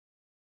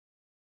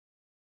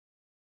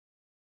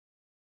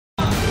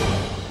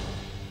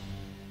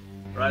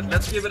Right,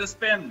 let's give it a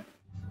spin.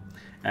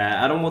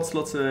 I don't watch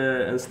slots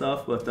and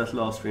stuff, but that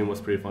last stream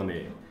was pretty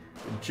funny.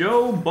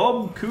 Joe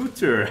Bob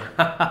Cooter.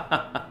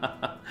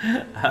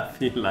 I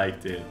feel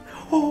liked it.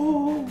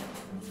 Oh.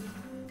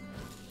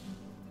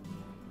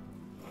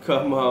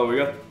 Come on, we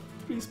got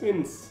 3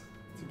 spins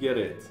to get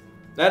it.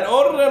 And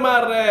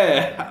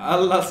Orremarre!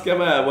 Alla ska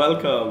med,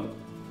 welcome.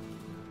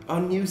 Oh,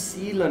 New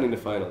Zealand in the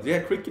finals. Yeah,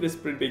 cricket is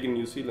pretty big in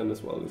New Zealand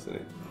as well, isn't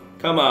it?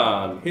 Come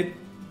on, hit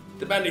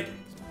the bandit.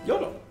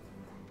 YOLO.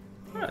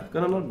 Alright,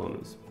 got another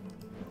bonus.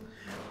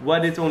 Why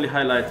did it only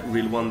highlight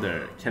Reel 1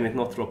 there? Can it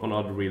not drop on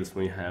other reels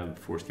when you have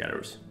 4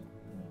 scatters?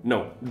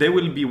 No, they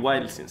will be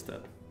wilds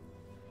instead.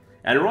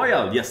 And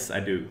Royal, yes I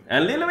do.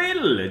 And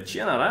Lilleville,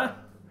 tjenare!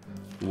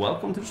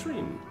 Welcome to the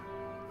stream.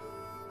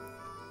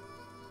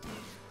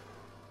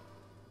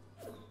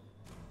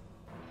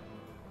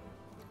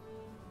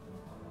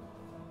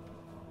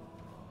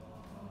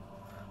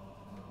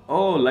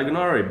 Oh,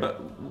 Lagunari,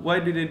 but why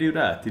did they do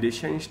that? Did they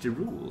change the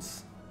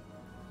rules?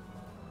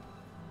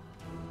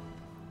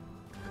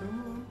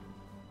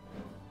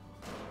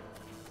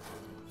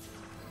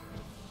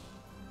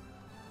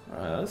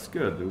 Alright, that's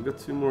good. We've got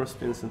 2 more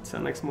spins and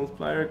 10x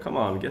multiplier. Come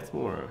on, get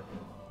more.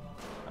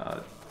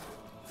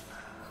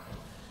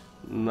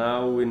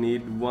 Now we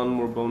need 1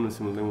 more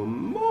bonus and then we'll...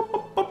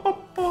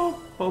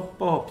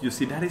 You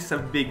see, that is a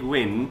big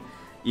win.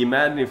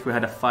 Imagine if we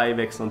had a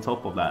 5x on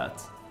top of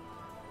that.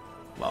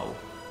 Wow.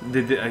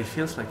 It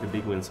feels like the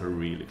big wins are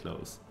really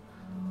close.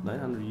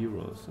 900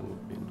 euros.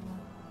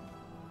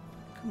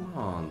 Come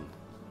on.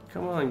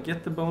 Come on,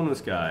 get the bonus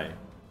guy.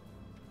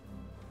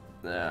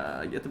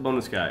 Get the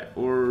bonus guy.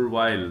 Or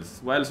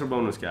wilds. Wilds or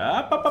bonus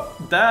guy.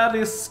 That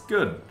is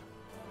good.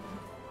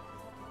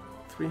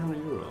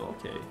 300 euro,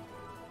 okay.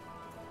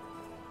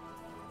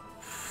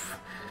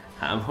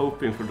 I'm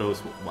hoping for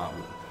those. Wow.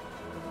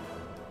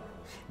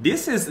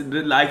 This is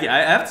like, I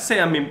have to say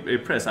I'm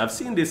impressed. I've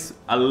seen this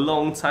a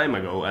long time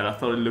ago and I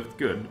thought it looked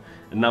good.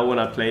 And now when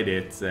I played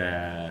it,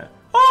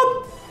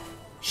 oh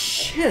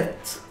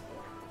shit!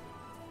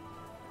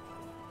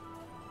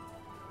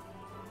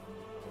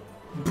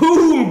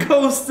 Boom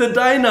goes the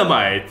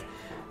dynamite.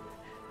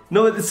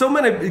 No, there's so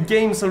many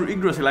games on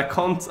Yggdrasil I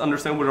can't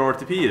understand what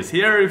RTP is.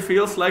 Here it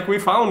feels like we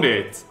found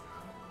it.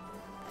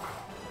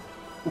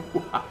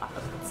 What?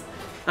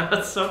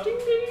 That's so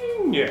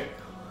ding.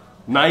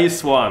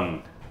 Nice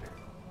one.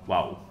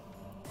 Wow.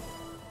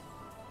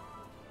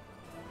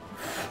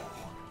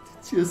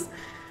 Just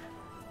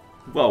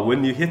wow,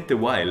 when you hit the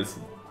wilds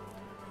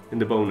in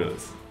the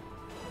bonus.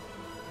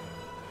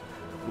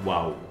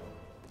 Wow.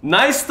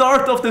 Nice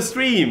start of the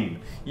stream.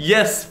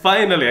 Yes,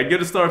 finally, a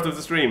good start of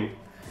the stream.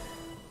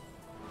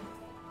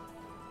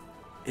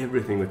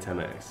 Everything with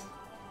 10x.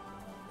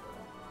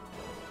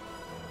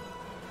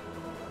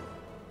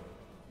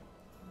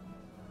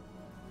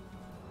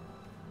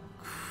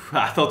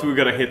 I thought we were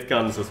gonna hit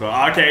guns as well.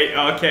 Okay,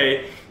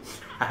 okay.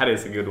 That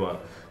is a good one.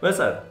 What's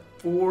that?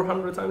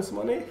 400 times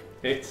money?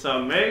 It's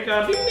a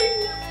mega ding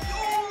ding.